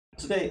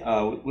Today,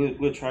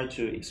 we'll try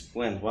to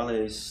explain what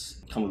is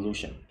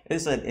convolution.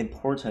 It's an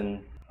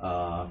important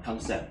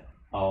concept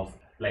of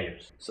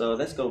layers. So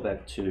let's go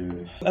back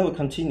to, I will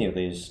continue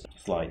this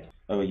slide.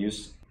 I will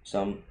use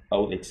some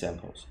old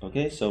examples.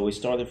 Okay, so we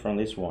started from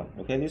this one.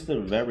 Okay, this is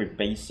a very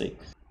basic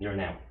neural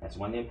network. That's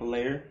one input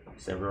layer,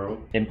 several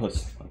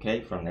inputs.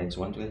 Okay, from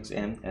x1 to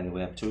xn, and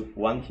we have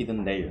one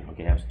hidden layer.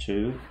 Okay, has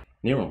two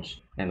neurons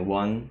and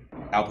one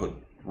output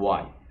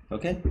y.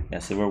 Okay,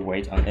 there's several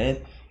weights on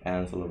it,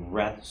 and for the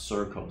red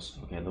circles,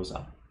 okay, those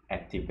are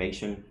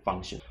activation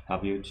functions,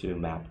 help you to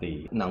map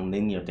the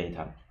nonlinear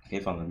data, okay,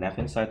 from the left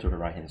hand side to the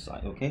right hand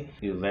side. Okay,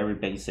 it's a very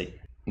basic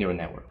neural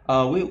network.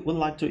 We would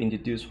like to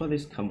introduce what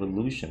is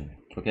convolution.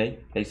 Okay,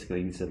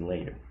 basically it's a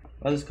layer.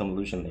 What is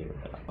convolution layer?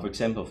 For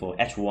example, for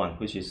H1,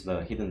 which is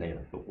the hidden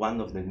layer,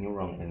 one of the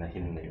neuron in the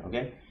hidden layer.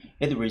 Okay,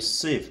 it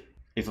receives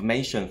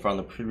information from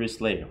the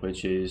previous layer,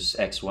 which is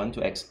x1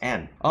 to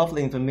xn. All of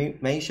the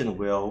information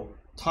will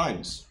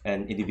times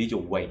an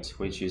individual weight,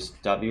 which is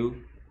W11,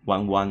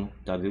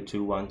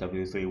 W21,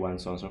 W31,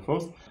 so on and so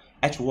forth.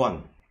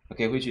 H1,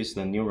 okay, which is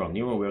the neuron.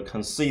 Neuron will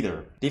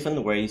consider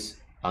different weights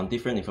on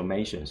different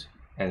informations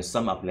and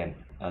sum up them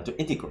to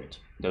integrate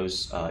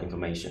those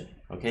information,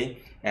 okay,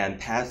 and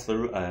pass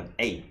through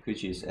A,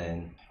 which is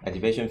an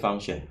activation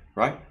function,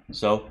 right?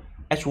 So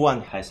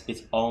H1 has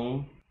its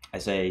own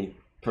as a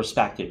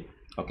perspective,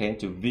 okay,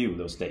 to view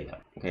those data.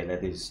 Okay,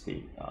 that is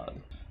the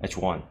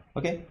H1.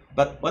 Okay,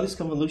 but what is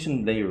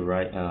convolution layer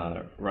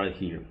right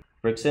here?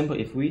 For example,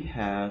 if we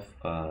have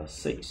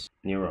 6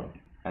 neurons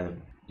at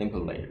the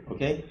input layer,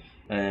 okay,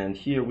 and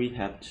here we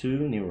have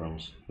 2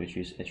 neurons, which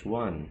is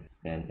H1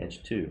 and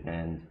H2,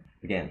 and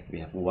again we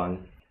have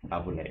one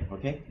output layer.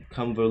 Okay,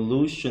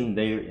 convolution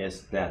layer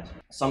is that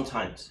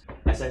sometimes,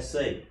 as I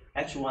say,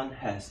 H1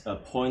 has a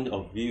point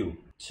of view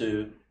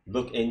to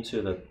look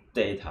into the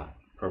data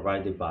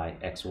provided by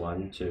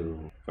x1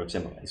 to, for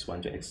example,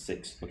 x1 to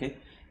x6. Okay,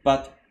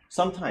 but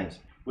sometimes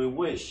we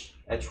wish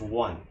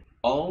H1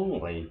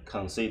 only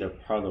consider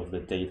part of the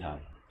data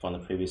from the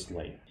previous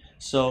layer.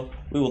 So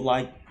we would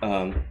like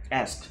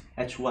ask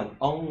H1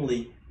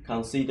 only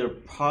consider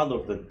part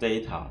of the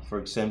data. For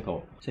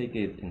example, take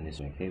it in this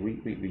way. Okay,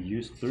 we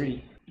use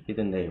 3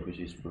 hidden layers, which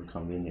is for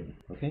convenient.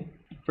 Okay,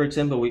 for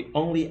example, we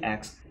only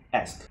ask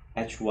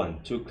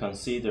H1 to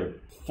consider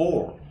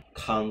 4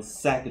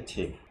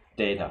 consecutive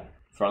data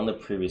from the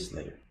previous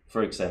layer.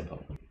 For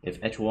example,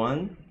 if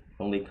H1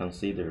 only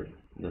consider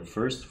the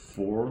first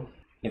 4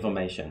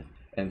 information,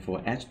 and for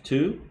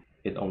H2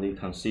 it only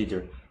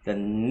consider the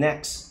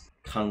next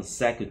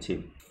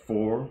consecutive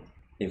 4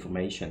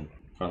 information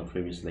from the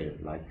previous layer,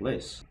 like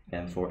this,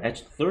 and for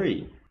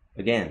H3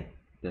 again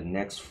the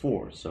next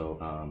 4.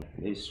 So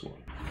this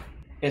one,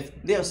 if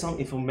there's some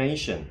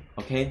information,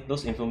 okay,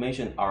 those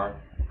information are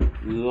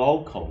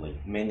locally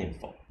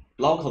meaningful.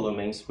 Locally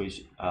means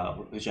which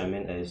I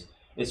mean is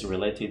it's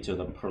related to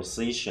the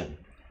precision.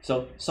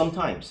 So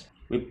sometimes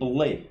we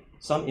believe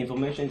some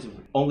information is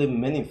only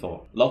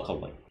meaningful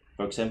locally.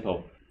 For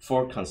example,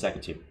 4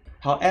 consecutive.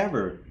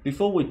 However,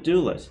 before we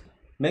do this,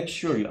 make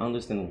sure you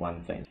understand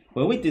one thing.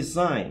 When we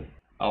design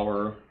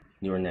our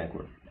neural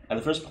network, at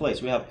the first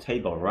place we have a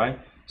table, right?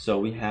 So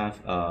we have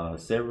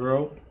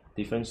several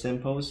different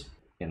samples,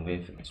 and we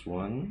have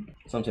x1,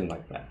 something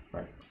like that,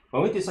 right?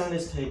 When we design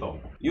this table,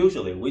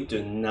 usually we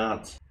do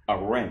not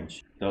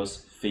arrange those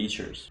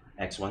features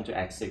x1 to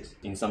x6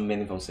 in some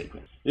meaningful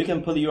sequence. You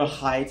can put your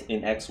height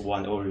in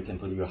x1, or you can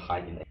put your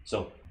height in x.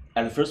 So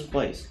at the first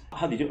place,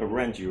 how did you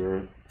arrange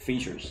your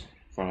features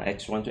from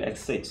x1 to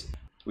x6?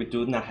 We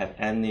do not have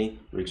any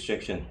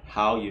restriction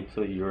how you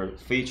put your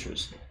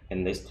features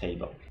in this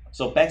table.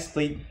 So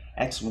basically,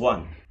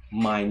 x1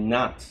 might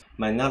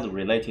not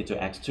related to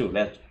x2.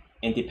 That's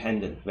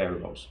independent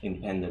variables,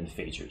 independent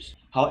features.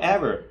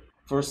 However,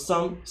 for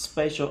some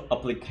special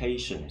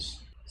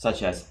applications,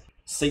 such as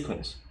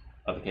sequence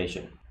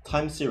application,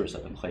 time series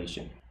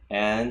application,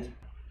 and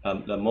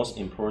the most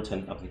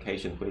important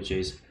application, which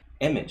is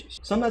images.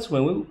 Sometimes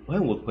when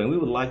we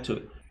would like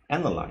to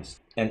analyze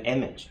an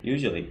image,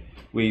 usually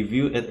we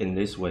view it in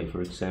this way.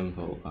 For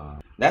example,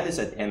 that is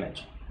an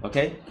image.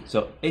 Okay,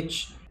 so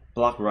each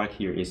block right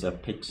here is a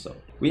pixel.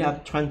 We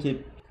have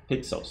 20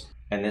 pixels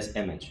in this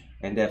image,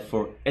 and then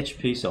for each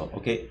pixel,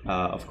 okay,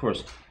 of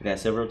course there are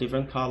several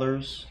different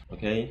colors,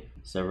 okay,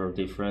 several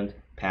different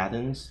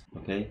patterns,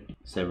 okay,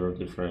 several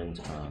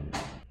different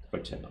for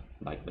example,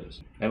 like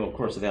this. And of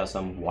course there are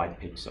some white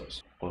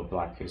pixels or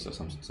black pixels,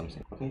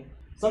 something. Okay,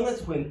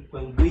 sometimes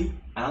when we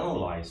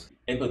analyze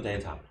input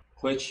data,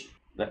 which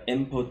the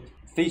input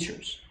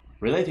features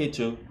related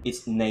to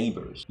its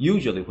neighbors,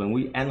 usually when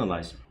we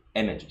analyze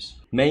images,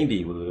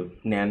 maybe we will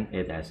name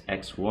it as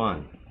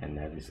x1, and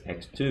that is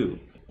x2,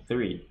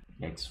 3,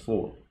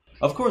 x4.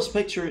 Of course,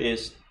 picture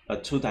is a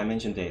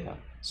 2-dimensional data,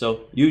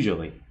 so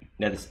usually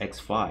that is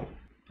x5,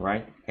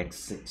 right?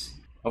 x6.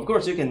 Of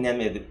course, you can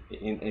name it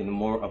in a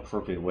more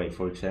appropriate way.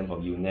 For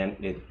example, you name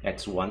it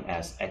x1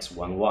 as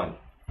x11,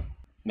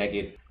 make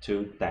it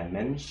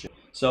 2-dimensional.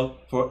 So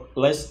for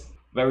this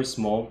very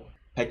small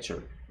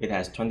picture, it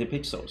has 20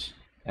 pixels,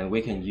 and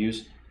we can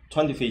use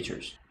 20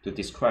 features to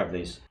describe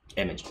this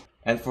image.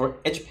 And for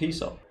each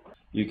pixel,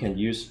 you can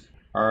use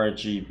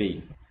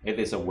RGB. It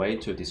is a way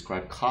to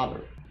describe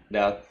color.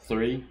 There are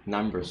 3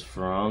 numbers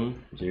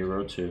from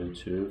 0 to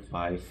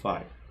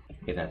 255.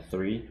 It has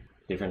 3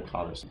 different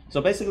colors.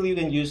 So basically you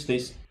can use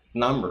these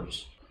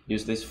numbers,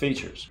 use these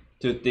features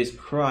to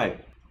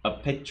describe a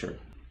picture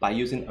by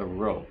using a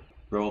row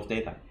of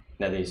data.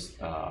 That is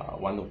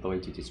one of the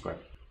ways to describe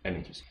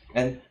images.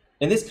 And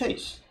in this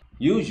case,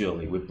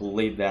 usually we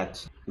believe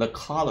that the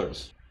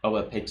colors of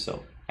a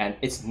pixel and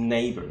its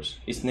neighbors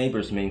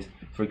means,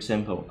 for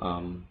example,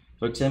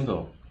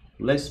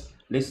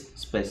 this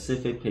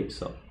specific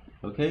pixel,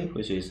 okay,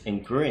 which is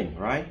in green,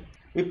 right?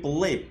 We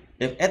believe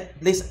if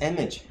this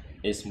image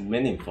is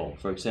meaningful,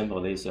 for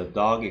example, it is a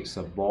dog, it's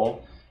a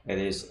ball, it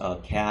is a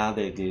cat,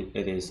 it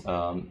is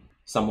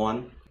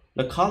someone,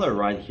 the color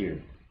right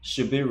here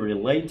should be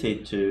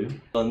related to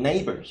the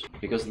neighbors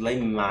because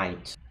they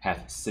might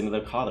have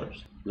similar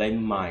colors, they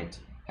might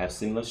have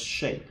similar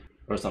shape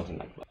or something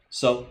like that.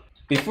 So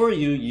before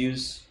you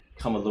use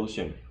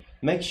convolution,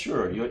 make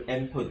sure your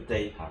input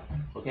data,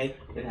 okay,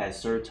 it has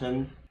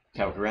certain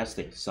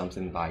characteristics,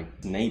 something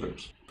like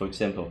neighbors. For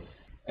example,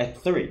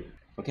 X3,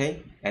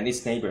 okay, and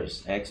its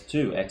neighbors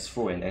X2,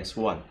 X4, and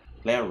X1,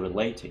 they are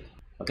related.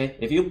 Okay,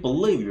 if you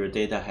believe your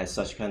data has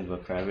such kind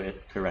of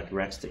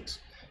characteristics,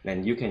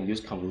 then you can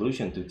use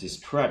convolution to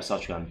describe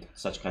such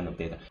kind of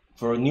data.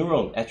 For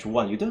neuron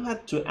H1, you don't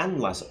have to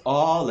analyze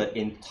all the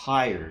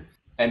entire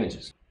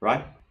images,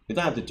 right? You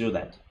don't have to do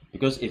that.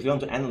 Because if you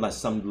want to analyze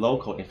some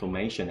local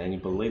information and you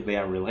believe they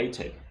are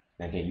related,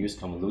 then you can use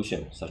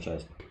convolution such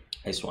as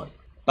this one.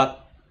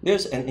 But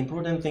there's an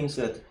important thing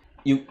that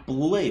you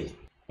believe,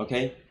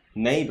 okay,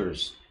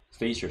 neighbors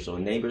features or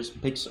neighbors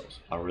pixels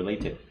are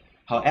related.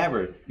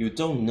 However, you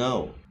don't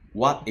know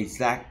what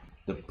exact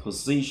the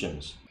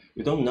positions.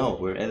 You don't know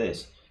where it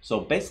is.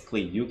 So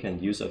basically, you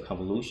can use a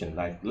convolution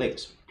like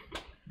this.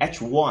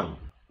 H1,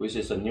 which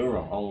is a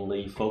neuron,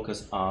 only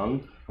focus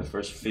on the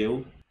first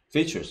few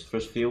features,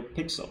 first few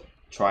pixels.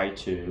 Try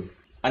to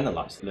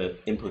analyze the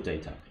input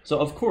data. So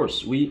of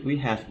course, we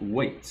have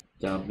weights.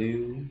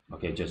 W,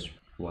 okay, just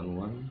 1,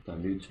 1,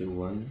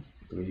 W21,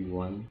 3,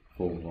 1,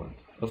 4, 1.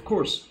 Of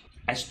course,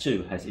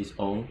 H2 has its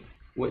own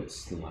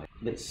weights like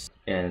this,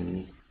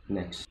 and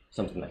next,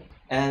 something like that.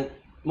 And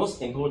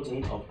most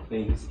important of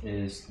things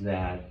is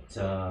that,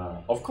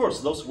 of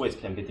course, those weights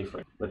can be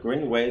different. The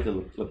green weight,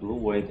 the blue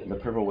weight, the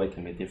purple weight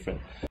can be different.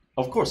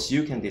 Of course,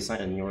 you can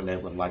design a neural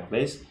network like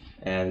this,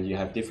 and you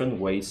have different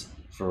weights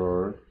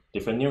for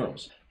different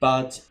neurons.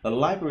 But the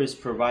libraries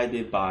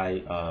provided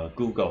by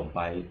Google,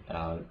 by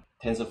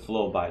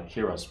TensorFlow, by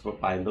Keras,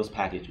 by those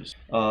packages.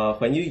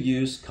 When you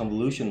use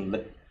convolution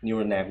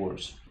neural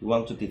networks, you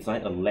want to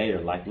design a layer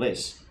like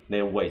this.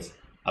 Their weights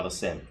are the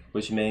same,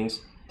 which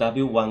means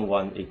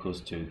W11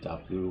 equals to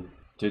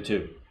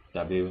W22.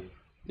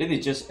 It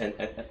is just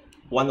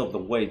one of the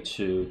ways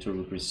to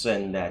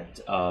represent that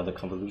the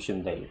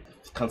convolution layer.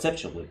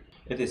 Conceptually,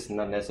 it is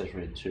not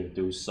necessary to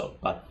do so,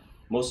 but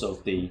most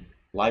of the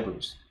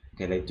libraries,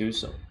 okay, they do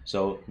so.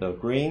 So the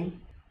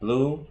green,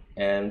 blue,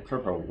 and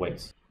purple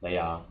weights, they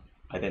are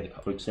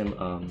identical. For example,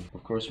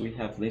 of course, we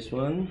have this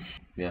one.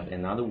 We have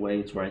another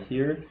weight right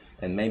here,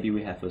 and maybe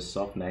we have a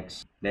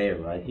softmax layer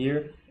right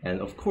here. And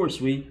of course,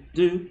 we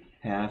do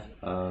have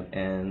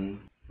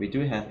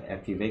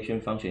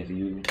activation function if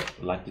you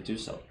like to do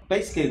so.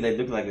 Basically, they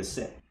look like the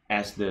same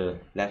as the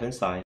left-hand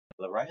side.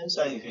 The right-hand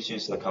side, if you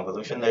choose the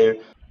convolution layer,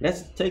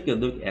 let's take a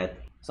look at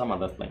some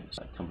other things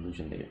like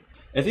convolution layer.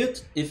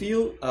 If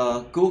you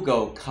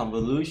Google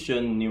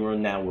convolution neural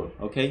network,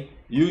 okay,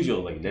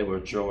 usually they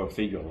will draw a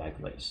figure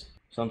like this,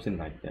 something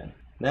like that.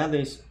 That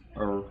is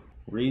a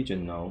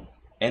regional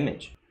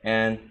image,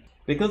 and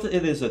because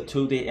it is a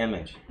 2D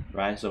image,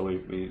 right? So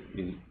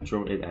we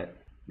draw it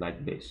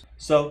like this.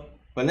 So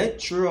when I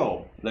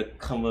draw the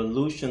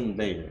convolution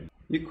layer,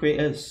 you create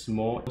a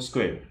small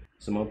square,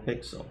 small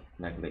pixel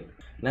like this.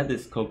 That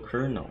is called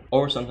kernel,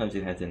 or sometimes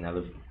it has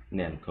another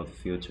name called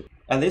filter.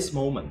 At this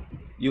moment,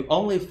 you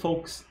only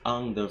focus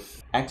on the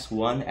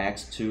x1,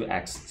 x2,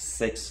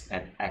 x6,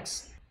 and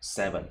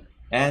x7,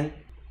 and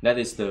that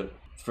is the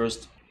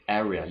first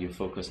area you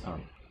focus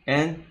on.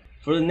 And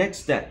for the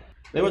next step,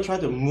 they will try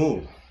to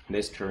move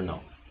this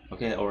kernel,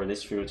 okay, or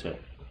this filter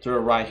to the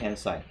right hand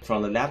side,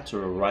 from the left to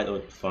the right,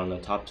 or from the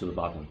top to the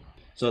bottom.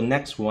 So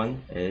next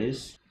one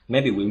is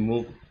maybe we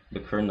move the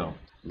kernel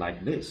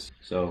like this,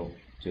 so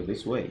to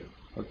this way,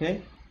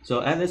 okay.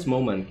 So at this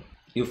moment,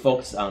 you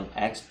focus on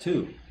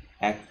x2,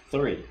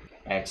 x3,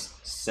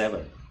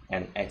 x7,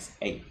 and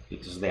x8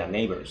 because they are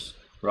neighbors,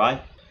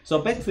 right? So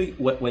basically,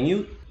 when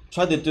you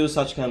try to do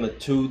such kind of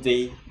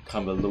 2D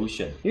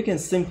convolution, you can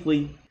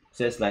simply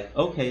say like,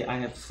 okay, I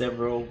have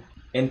several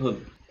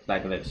input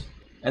like this,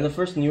 and the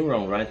first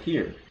neuron right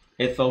here,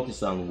 it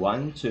focuses on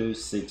 1, 2,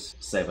 6,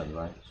 7,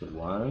 right? So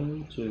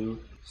 1, 2,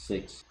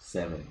 6,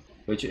 7,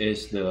 which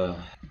is the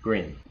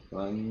green.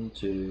 1,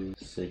 2,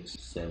 6,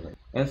 7.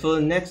 And for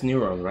the next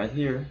neuron right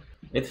here,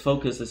 it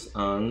focuses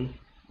on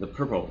the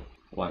purple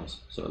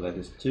ones. So that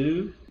is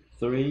 2,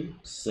 3,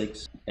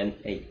 6, and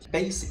 8.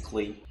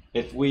 Basically,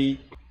 if we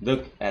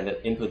look at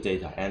the input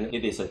data, and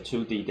it is a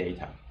 2D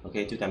data,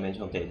 okay,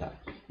 two-dimensional data,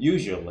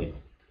 usually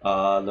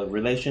the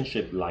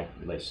relationship like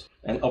this.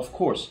 And of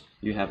course,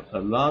 you have a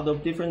lot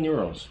of different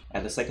neurons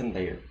at the second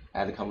layer,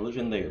 at the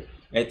convolution layer.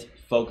 It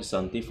focuses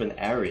on different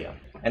area.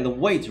 And the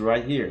weight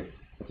right here,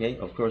 okay,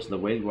 of course, the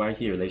weight right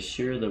here, they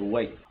share the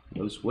weight,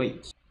 those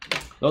weights.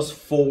 Those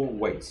 4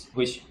 weights,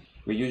 which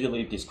we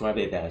usually describe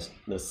it as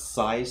the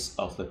size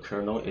of the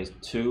kernel is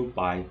 2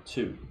 by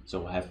 2.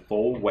 So we have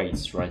 4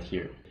 weights right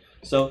here.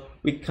 So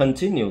we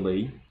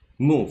continually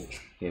move,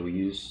 okay, we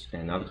use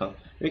another color.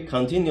 We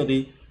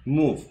continually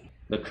move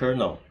the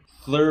kernel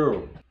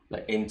through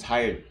the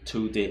entire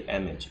 2D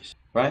images,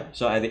 right?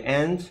 So at the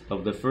end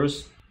of the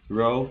first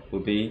row will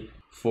be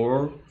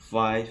 4,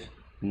 5,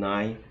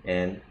 9,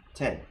 and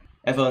 10.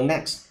 And for the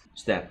next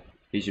step,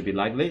 it should be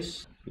like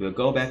this. We'll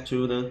go back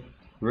to the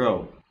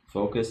row,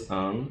 focus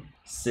on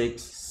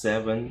 6,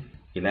 7,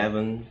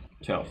 11,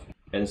 12,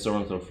 and so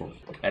on and so forth.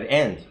 At the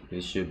end,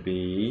 it should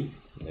be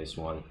this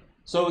one.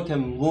 So we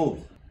can move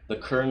the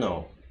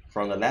kernel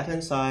from the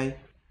left-hand side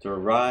to the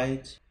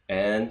right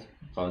and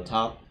from the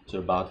top to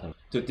the bottom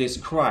to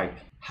describe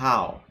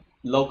how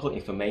local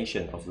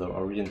information of the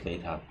origin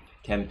data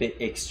can be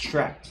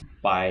extracted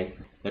by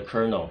the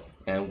kernel,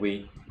 and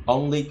we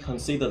only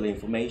consider the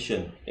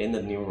information in the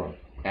neuron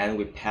and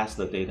we pass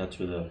the data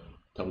to the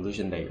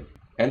convolution layer.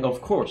 And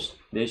of course,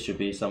 there should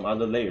be some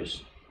other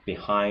layers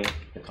behind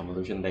the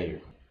convolution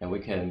layer, and we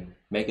can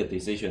make a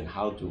decision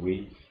how do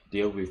we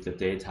deal with the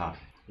data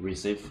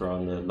received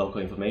from the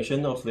local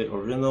information of the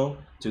original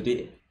to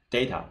the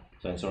data,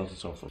 and so on and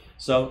so forth.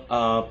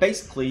 So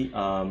basically,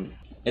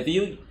 if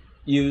you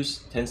use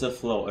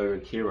TensorFlow or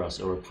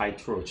Keras or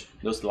PyTorch,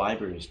 those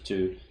libraries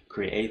to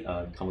create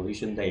a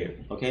convolution layer,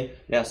 okay,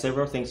 there are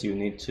several things you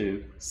need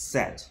to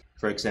set.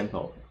 For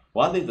example,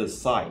 what is the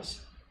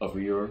size of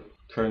your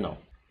kernel?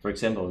 For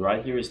example,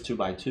 right here is 2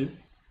 by 2,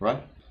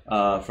 right?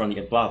 From the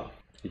above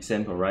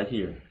example right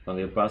here,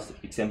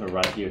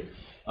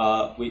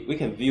 we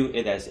can view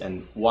it as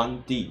an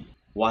 1D,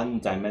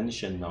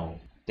 one-dimensional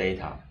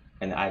data,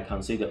 and I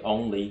consider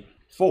only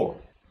 4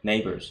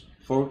 neighbors,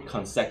 4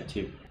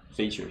 consecutive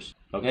features.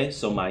 Okay,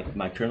 so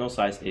my kernel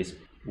size is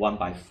 1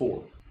 by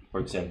 4, for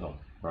example,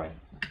 right?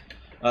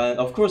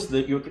 Of course,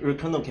 your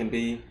kernel can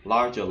be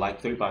larger,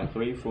 like 3 by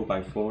 3, 4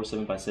 by 4,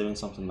 7 by 7,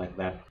 something like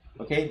that.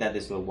 Okay, that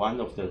is one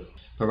of the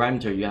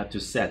parameters you have to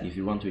set if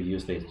you want to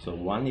use this. So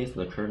one is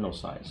the kernel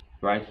size.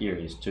 Right here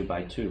is 2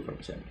 by 2, for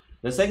example.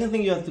 The second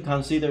thing you have to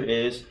consider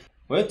is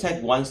we'll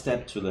take one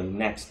step to the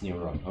next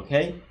neuron.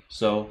 Okay,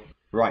 so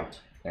right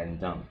and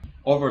down,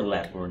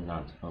 overlap or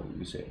not. Oh,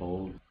 you say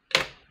oh.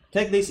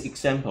 Take this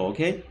example.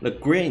 Okay, the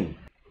green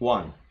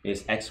one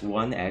is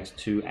x1,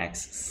 x2,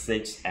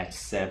 x6,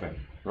 x7,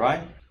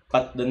 right?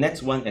 But the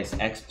next one is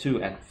x2,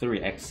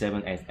 x3,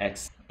 x7, and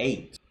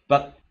x8.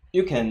 But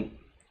you can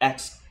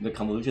ask the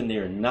convolution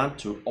layer not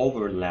to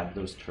overlap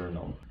those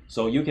kernels.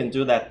 So you can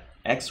do that.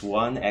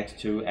 X1,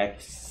 X2,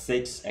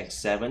 X6,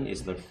 X7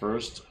 is the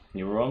first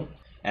neuron,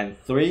 and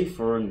 3,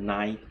 4,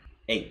 9,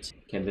 8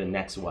 can be the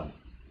next one.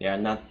 They are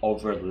not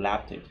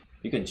overlapped.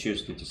 You can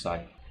choose to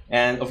decide.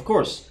 And of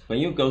course, when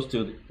you go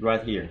to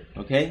right here,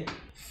 okay,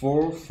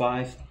 4,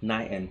 5,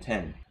 9, and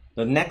 10.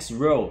 The next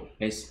row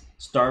is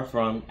start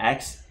from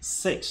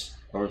X6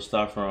 or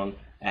start from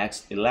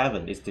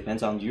X11. It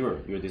depends on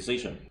your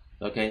decision.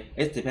 Okay,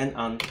 it depends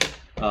on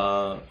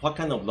what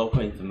kind of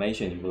local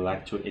information you would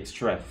like to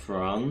extract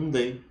from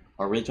the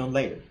original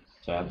layer.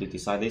 So I have to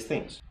decide these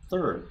things.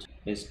 Third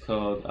is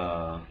called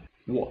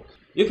walk.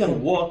 You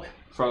can walk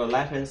from the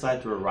left-hand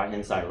side to the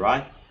right-hand side,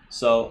 right?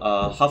 So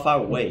how far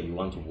away you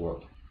want to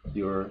walk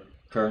your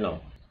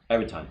kernel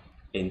every time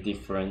in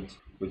different,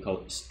 we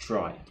call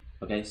stride.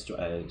 OK，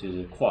 就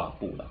是跨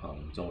步了哈，我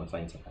们中文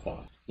翻译成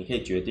跨。你可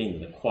以决定你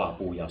的跨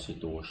步要是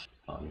多少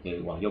啊，你可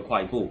以往右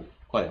跨1步。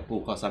跨2步、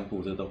跨3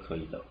步，这都可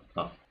以的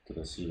啊，这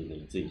个是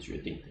你自己决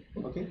定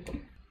的。Okay.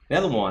 The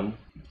other one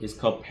is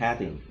called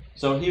padding.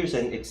 So here's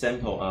an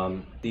example.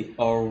 The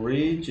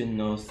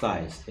original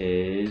size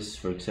is,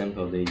 for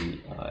example,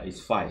 it's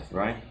 5,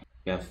 right?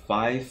 You have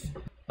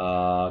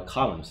 5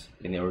 columns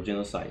in the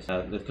original size.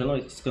 The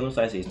kernel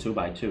size is 2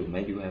 by 2.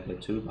 Maybe you have a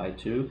 2 by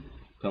 2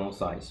 kernel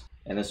size,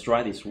 and the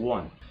stride is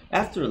 1.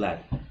 After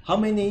that, how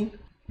many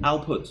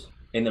outputs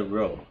in a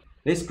row?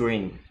 This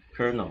green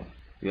kernel,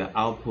 you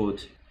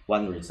output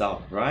 1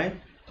 result, right?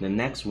 The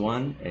next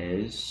one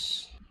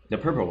is the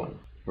purple one,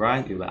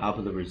 right? You will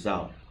output the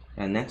result.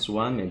 And next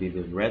one, maybe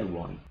the red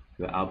one,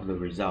 you will output the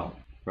result,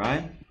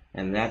 right?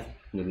 And the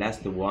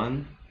last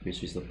one,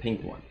 which is the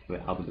pink one,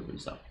 will output the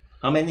result.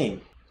 How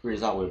many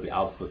results will be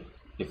output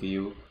if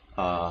you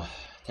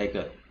take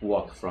a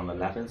walk from the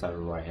left hand side to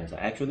the right hand side?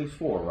 Actually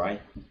 4,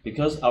 right?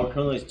 Because our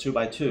kernel is 2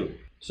 by 2.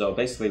 So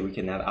basically we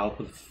cannot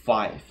output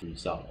 5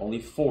 results, only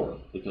 4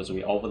 because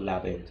we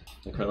overlap it.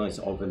 The kernel is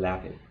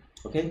overlapping.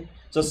 Okay,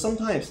 so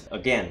sometimes,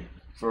 again,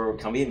 for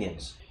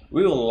convenience,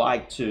 we would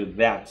like to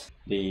that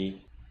the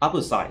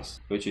output size,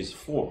 which is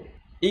 4,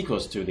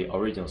 equals to the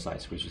original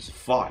size, which is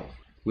 5.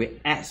 we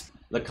ask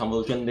the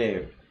convolution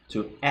layer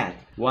to add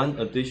one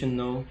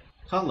additional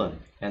column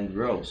and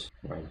rows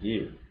right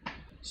here,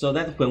 so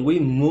that when we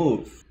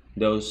move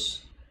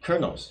those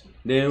kernels,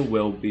 there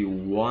will be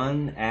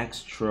one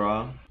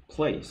extra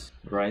place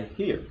right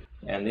here,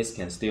 and this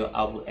can still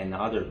output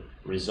another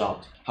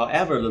result.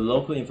 However, the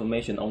local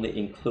information only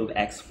include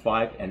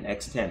x5 and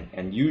x10,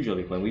 and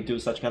usually when we do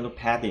such kind of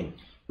padding,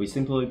 we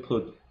simply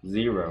put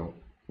 0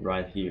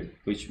 right here,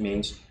 which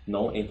means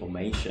no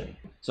information.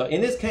 So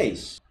in this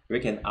case, we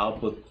can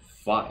output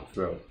 5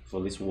 row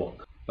for this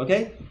walk.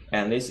 Okay,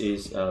 and this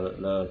is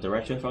the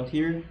direction from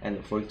here,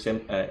 and for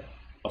example,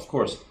 of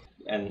course,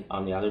 and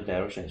on the other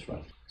directions,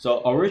 right?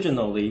 So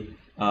originally,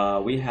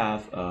 we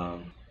have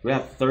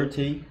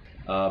 30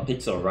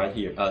 pixel right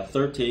here,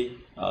 30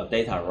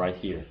 data right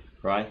here,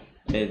 right?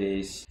 It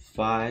is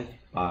 5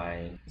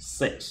 by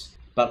 6.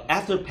 But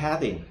after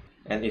padding,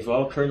 and if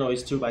our kernel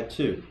is 2 by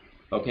 2,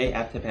 okay,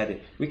 after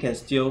padding, we can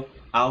still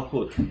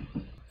output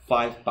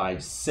 5 by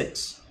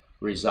 6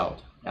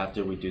 result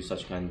after we do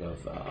such kind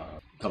of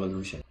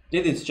convolution.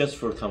 This is just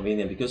for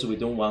convenience because we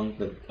don't want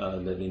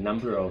the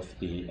number of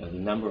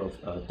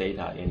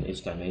data in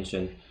each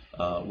dimension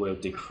will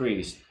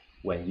decrease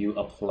when you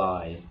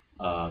apply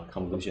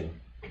convolution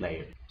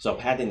layer. So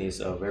padding is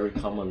a very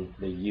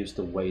commonly used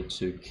way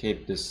to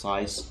keep the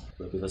size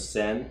will be the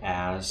same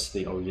as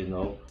the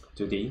original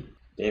 2D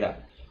data.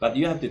 But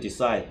you have to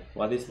decide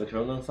what is the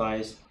kernel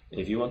size,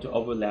 if you want to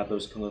overlap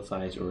those kernel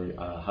size, or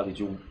how did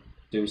you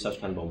do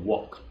such kind of a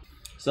walk.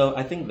 So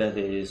I think that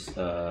is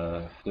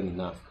good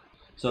enough.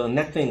 So the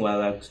next thing I'd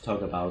like to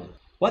talk about,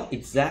 what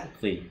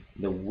exactly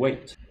the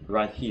weight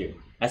right here.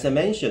 As I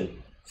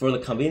mentioned, for the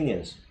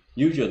convenience,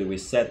 usually we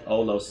set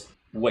all those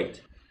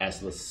weight as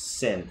the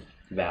same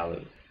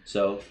value.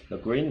 So the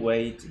green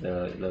weight,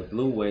 the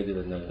blue weight,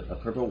 and the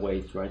purple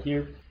weight right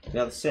here, they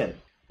are the same.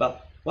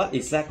 But what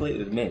exactly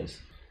it means?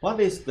 What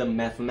is the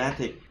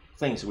mathematic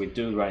things we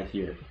do right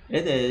here?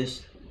 It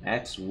is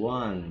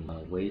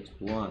x1, weight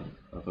 1,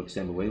 for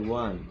example, weight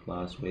 1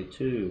 plus weight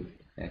 2,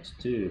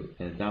 x2,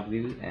 and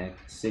w,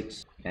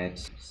 x6,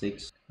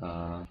 x6,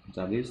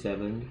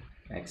 w7,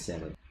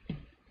 x7,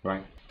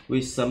 right?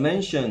 We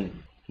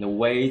submention the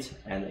weight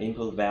and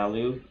input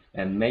value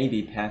and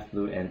maybe pass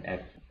through an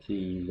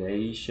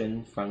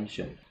activation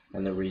function,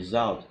 and the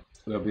result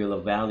will be the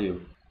value,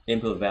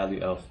 input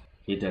value of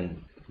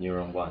hidden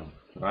neuron 1,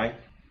 right?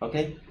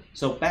 Okay,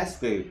 so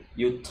basically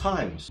you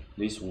times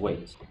this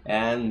weight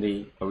and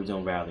the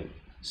original value.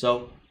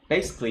 So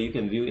basically you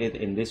can view it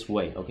in this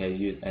way,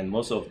 okay? And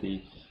most of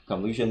the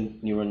convolution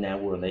neural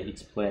network, they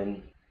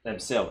explain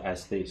themselves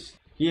as this.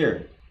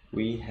 Here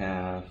we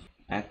have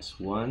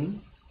x1,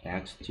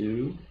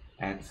 x2,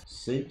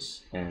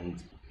 x6,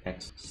 and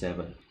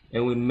x7,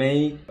 and we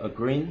make a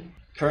green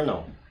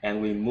kernel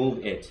and we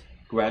move it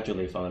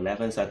gradually from the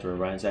left hand side to the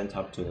right hand side,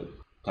 top to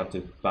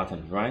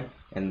bottom, right?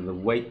 And the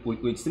weight,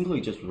 we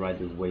simply just write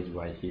the weight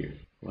right here,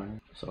 right?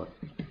 So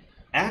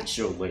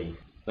actually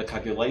the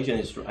calculation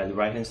is at the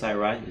right hand side,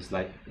 right?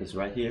 It's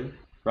right here,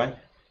 right?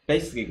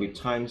 Basically we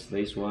times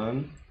this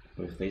one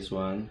with this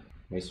one,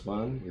 this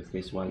one with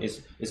this one.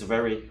 It's a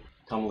very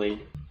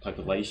commonly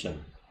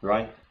calculation,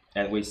 right?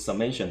 And we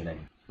summation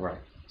them, right?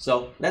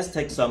 So let's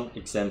take some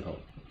example.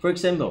 For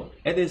example,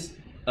 it is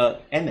an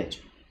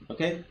image,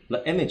 okay?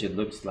 The image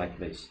looks like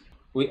this.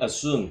 We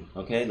assume,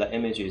 okay, the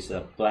image is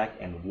a black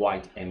and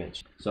white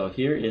image. So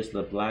here is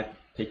the black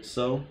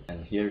pixel,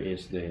 and here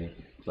is the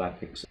black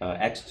pixel.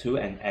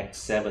 X2 and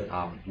X7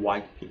 are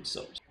white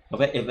pixels.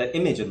 Okay, if the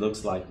image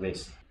looks like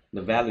this,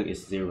 the value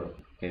is 0.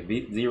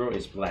 Okay, 0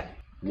 is black,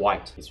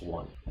 white is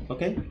 1.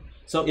 Okay,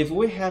 so if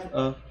we have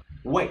a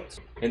weight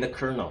in the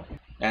kernel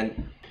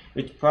and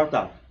with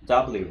product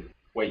W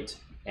weight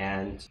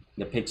and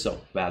the pixel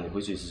value,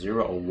 which is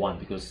 0 or 1,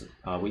 because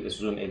we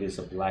assume it is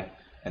a black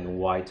and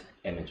white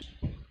image.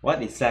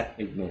 What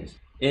exactly it means?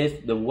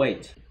 If the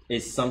weight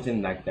is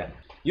something like that,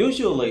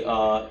 usually,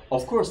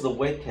 of course, the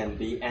weight can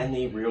be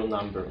any real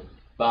number,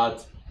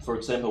 but for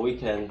example, we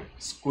can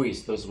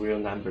squeeze those real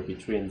number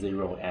between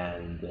 0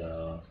 and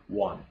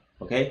 1.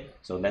 Okay,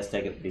 so let's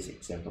take this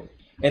example.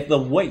 If the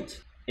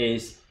weight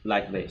is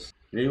like this,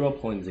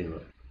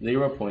 0.0,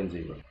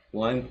 0.0,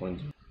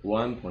 1.0,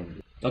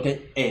 1.0.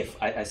 Okay,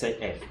 if I say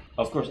if,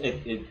 of course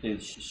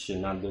it should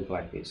not look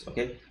like this.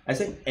 Okay, I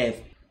say if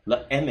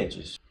the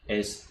image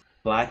is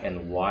black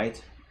and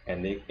white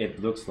and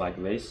it looks like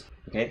this.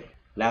 Okay,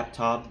 left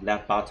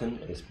button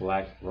is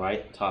black,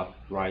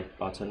 right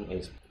button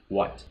is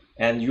white,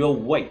 and your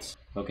weight,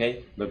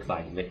 okay, look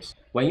like this.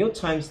 When you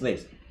times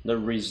this, the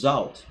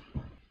result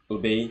will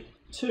be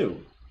 2,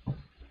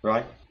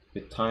 right?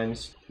 We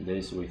times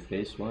this with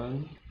this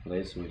one,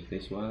 this with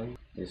this one,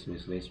 this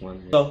with this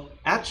one. So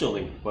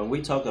actually, when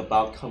we talk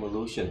about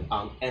convolution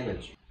on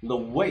image, the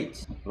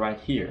weight right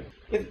here,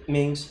 it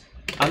means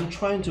I'm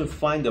trying to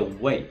find the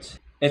weight.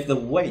 If the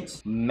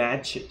weight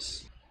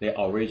matches the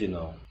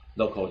original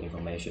local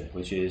information,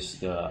 which is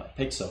the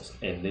pixels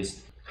in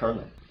this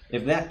kernel,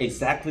 if they're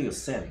exactly the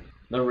same,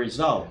 the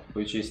result,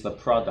 which is the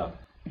product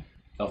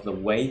of the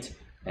weight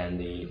and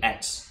the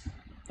x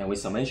and we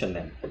summation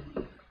them,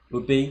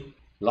 would be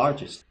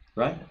largest,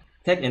 right?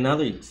 Take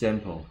another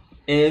example.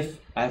 If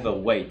I have a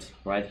weight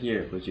right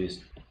here, which is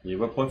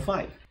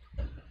 0.5,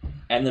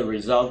 and the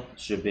result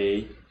should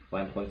be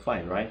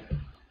 1.5, right?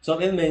 So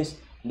it means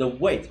the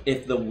weight,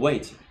 if the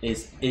weight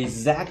is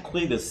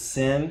exactly the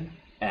same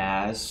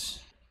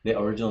as the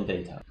original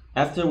data,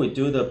 after we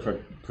do the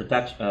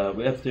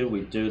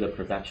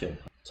production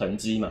成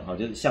绩嘛，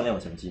就是向量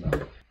的成绩嘛，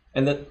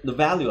 and the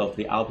value of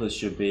the output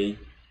should be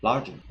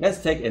larger.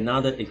 Let's take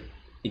another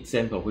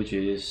example, which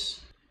is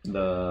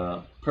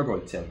the purple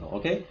example.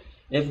 Okay,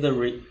 if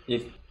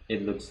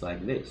it looks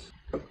like this,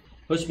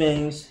 which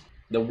means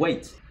the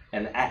weight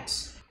and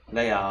x,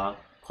 they are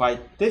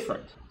quite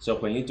different. So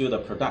when you do the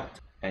product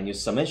and you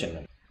summation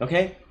them,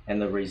 okay,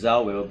 and the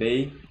result will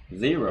be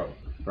 0,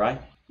 right?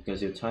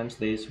 Because you times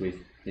this with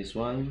this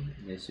one,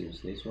 let's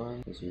use this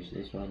one, let's use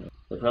this one,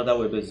 the product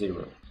will be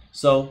 0.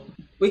 So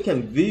we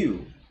can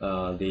view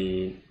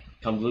the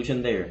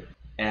convolution layer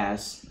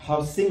as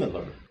how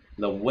similar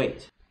the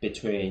weight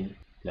between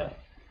the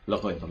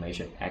local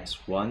information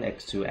x1,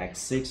 x2,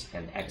 x6,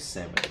 and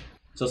x7.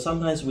 So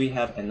sometimes we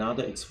have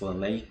another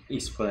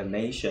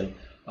explanation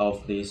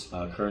of this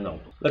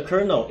kernel. The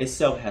kernel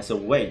itself has a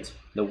weight.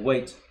 The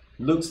weight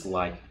looks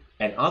like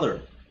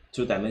another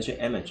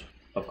two-dimensional image.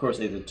 Of course,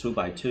 it's a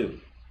 2x2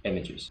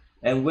 images.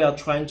 And we are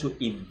trying to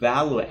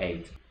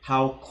evaluate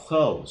how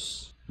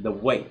close the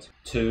weight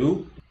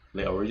to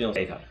the original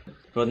data.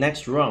 For the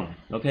next run,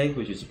 okay,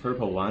 which is the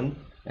purple one,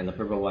 and the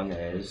purple one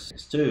is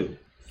 2,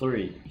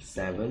 3,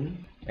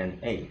 7, and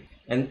 8.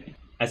 And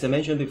as I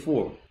mentioned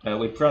before,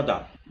 we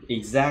product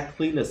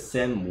exactly the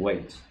same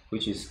weight,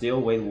 which is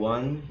still weight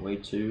 1,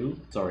 weight 2.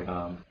 Sorry,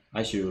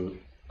 I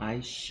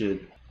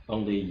should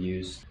only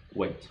use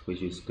weight,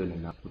 which is good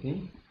enough. Okay,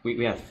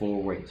 we have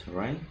 4 weights,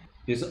 right?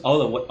 Because all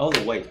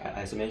the weight,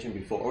 as I mentioned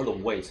before, all the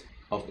weight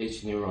of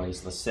each neuron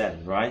is the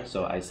same, right?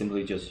 So I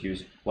simply just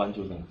use 1,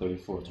 2, 3,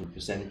 34 to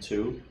represent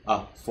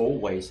 4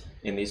 weights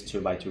in this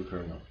 2x2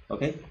 kernel.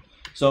 Okay,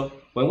 so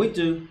when we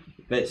do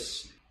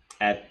this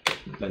at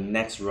the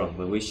next run,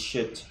 when we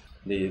shift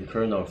the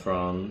kernel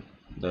from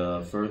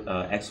the first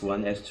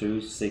x1,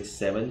 x2, 6,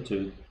 7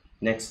 to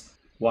next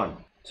 1,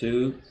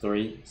 2,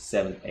 3,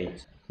 7,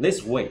 8.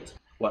 This weight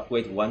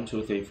 1,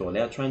 2, 3, 4,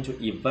 they are trying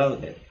to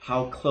evaluate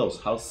how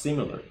close, how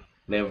similar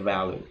their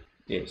value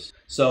is.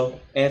 So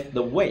if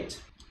the weight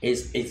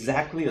is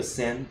exactly the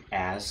same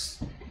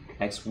as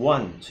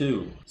x1,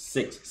 2,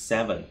 6,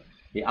 7,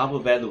 the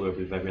output value will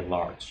be very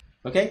large.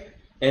 Okay,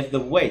 if the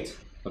weight,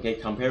 okay,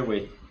 compared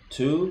with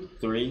 2,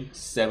 3,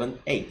 7,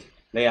 8,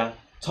 they are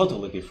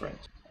totally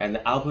different, and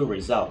the output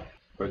result,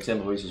 for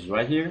example, which is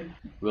right here,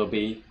 will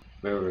be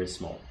very, very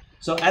small.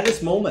 So at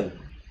this moment,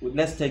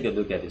 let's take a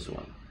look at this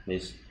one,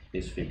 this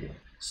figure.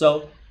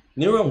 So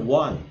neuron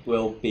 1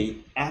 will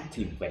be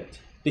activated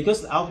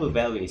because the output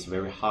value is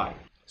very high.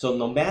 So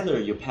no matter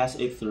you pass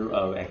it through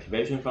an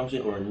activation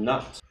function or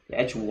not,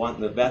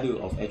 the value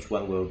of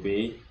h1 will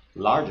be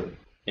larger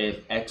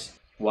if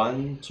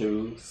x1,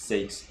 2,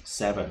 6,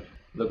 7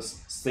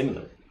 looks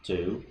similar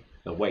to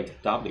the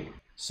weight w.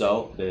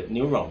 So the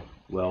neuron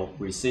will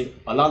receive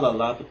a lot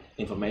of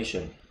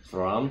information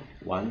from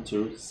 1,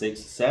 2, 6,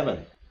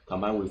 7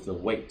 combined with the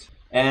weight.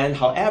 And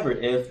however,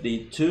 if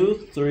the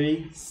 2,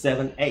 3,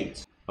 7,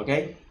 8,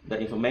 okay, the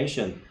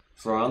information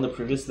from the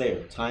previous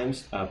layer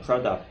times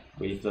product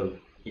with the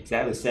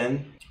exactly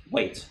same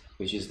weight,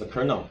 which is the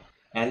kernel,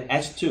 and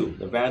h2,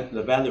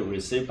 the value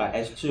received by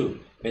h2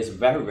 is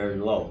very, very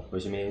low,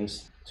 which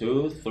means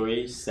 2,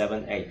 3,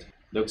 7, 8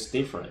 looks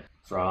different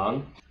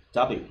from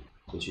w,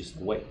 which is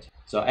the weight.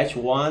 So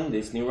h1,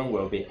 this neuron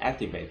will be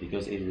activated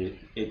because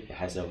it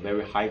has a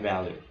very high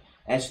value.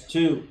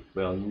 h2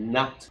 will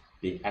not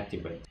be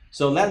activated.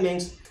 So that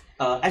means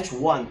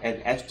h1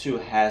 and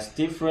h2 has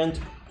different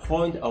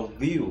point of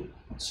view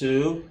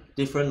to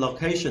different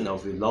location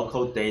of the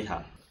local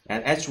data.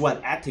 And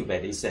h1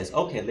 activated, it says,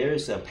 okay, there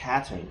is a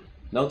pattern.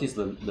 Notice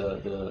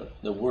the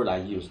word I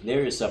use.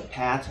 There is a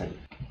pattern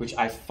which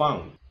I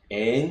found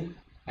in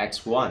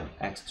x1,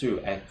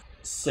 x2,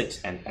 x6,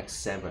 and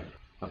x7.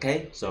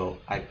 Okay, so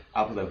I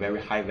output a very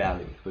high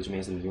value, which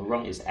means the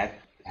neuron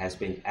has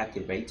been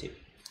activated.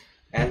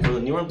 And for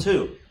the neuron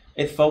 2,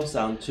 it focuses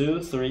on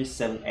 2, 3,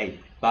 7, 8,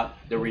 but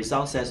the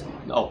result says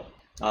no,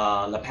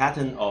 the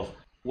pattern of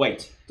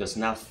weight does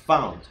not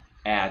found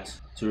at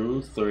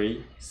 2,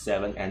 3,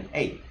 7, and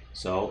 8.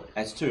 So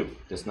H2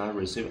 does not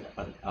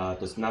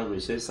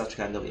receive such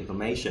kind of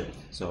information.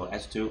 So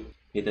H2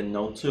 hidden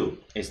node 2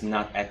 is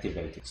not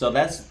activated. So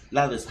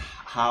that is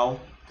how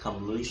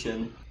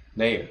convolution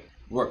layer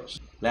works.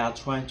 They are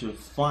trying to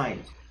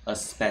find a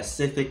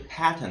specific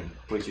pattern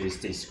which is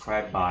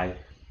described by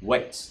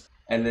weights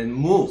and then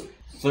move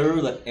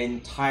through the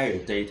entire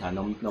data,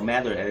 no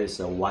matter it is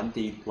a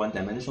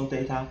one-dimensional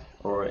data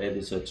or it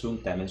is a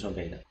two-dimensional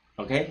data.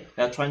 Okay,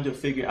 they are trying to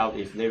figure out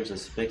if there is a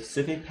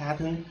specific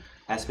pattern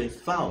has been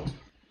found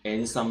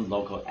in some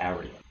local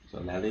area. So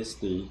that is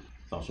the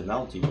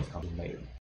functionality of convolution layer.